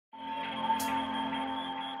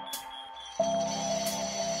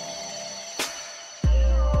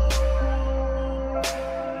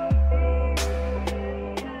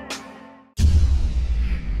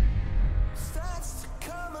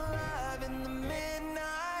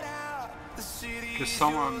Cause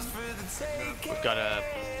someone... We've got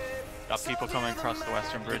people coming across the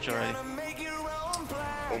western bridge already.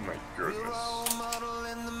 Oh my goodness.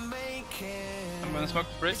 I'm gonna smoke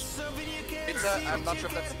the bridge. It's I'm not sure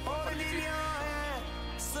if that's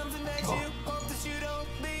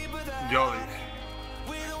Jolly.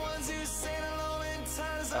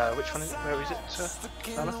 Which one is it? Where is it, sir?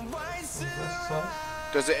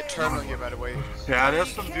 There's an Eternal here, by the way. Yeah,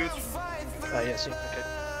 there's some dudes. Yeah, see, okay.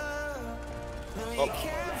 Oh.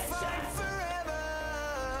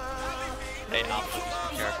 Hey, Alpha,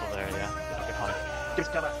 just be careful there, yeah. Don't get high. Give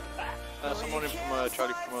cover. Someone in from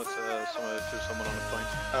Charlie promotes someone on the point.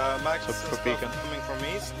 Max So for beacon. coming from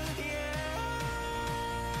east.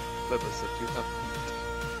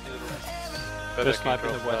 Better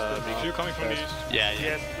sniping the west. You're coming from the east. Yeah,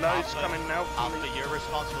 Yeah, loads coming now. Alpha, you're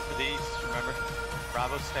responsible for these, remember?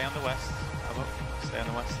 Bravo, stay on the west. Bravo, stay on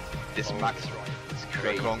the west. This Max ride is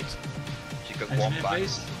crazy. She got one back.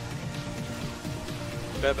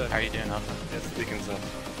 Bebe. How are you doing, Alpha? Yes, beacons up.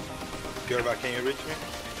 Gerba, can you reach me?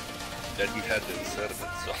 Didn't have the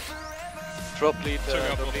servant, so... Drop lead to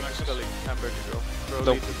Maxus. Scully. Hamburger drop. Throw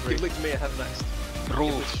Don't lead to give Break. lead to me, I have next.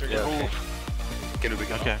 Roof, Yeah, okay. roof. Can we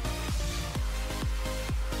go? Okay.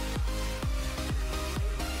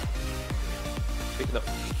 Pick it up.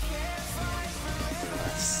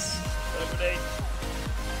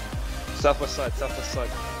 Southwest side, southwest side.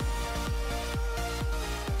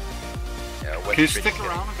 Yeah, Can you stick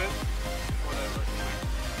around a bit?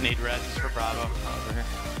 Need reds for Bravo over here.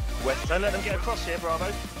 West. Don't let them get across here, Bravo.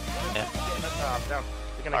 Yeah. Down.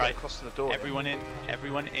 They're gonna get across to the door. Everyone in,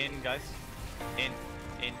 guys. In.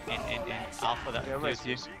 Alpha, that includes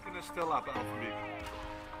you. Beacon is still up, Alpha Beacon.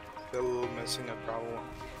 Still missing a Bravo.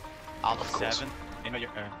 Alpha 7. In your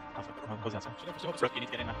Alpha, goes outside. Brooke, you need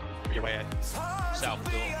to get in now. Your way out. South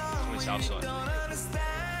door. From the south side.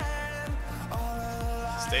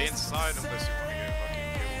 Stay inside unless you want to get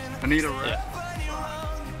fucking killed. I need a red.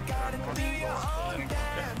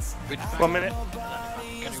 Yeah. 1 minute.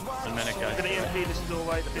 1 minute, I'm guys. gonna EMP this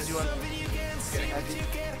doorway, the busy one.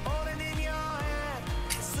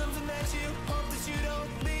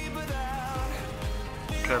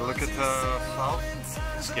 Okay, look at the south.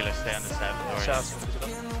 Skiller, stay on the 7 door. South.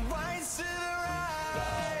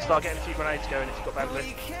 Start getting a few grenades going if you've got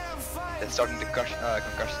bandwidth. It's starting to concussions on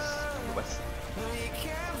the west.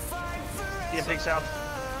 EMP south.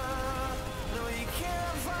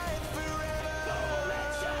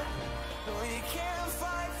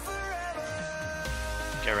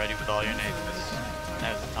 Get ready with all your nades.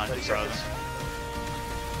 Now's the time to throw them.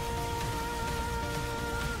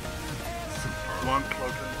 One cloak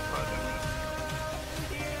inside.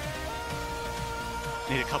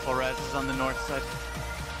 Need a couple reses on the north side.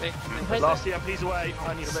 Last EMP's away.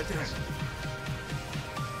 I need a residence.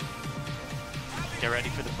 Get ready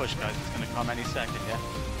for the push, guys. It's gonna come any second, yeah?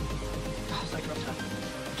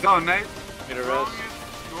 Go, Nate. Need a res.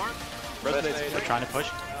 North. Resonate. They're trying to push.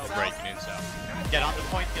 They're breaking in south. Get on the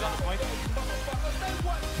point, get on the point.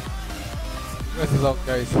 This is up,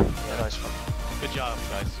 guys. Yeah, nice one. Good job,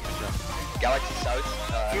 guys. Good job. Galaxy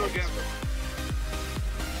South. Two again.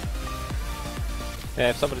 Yeah,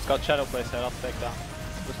 if somebody's got shadow place out, I'll take that.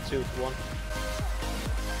 Just 2 to 1.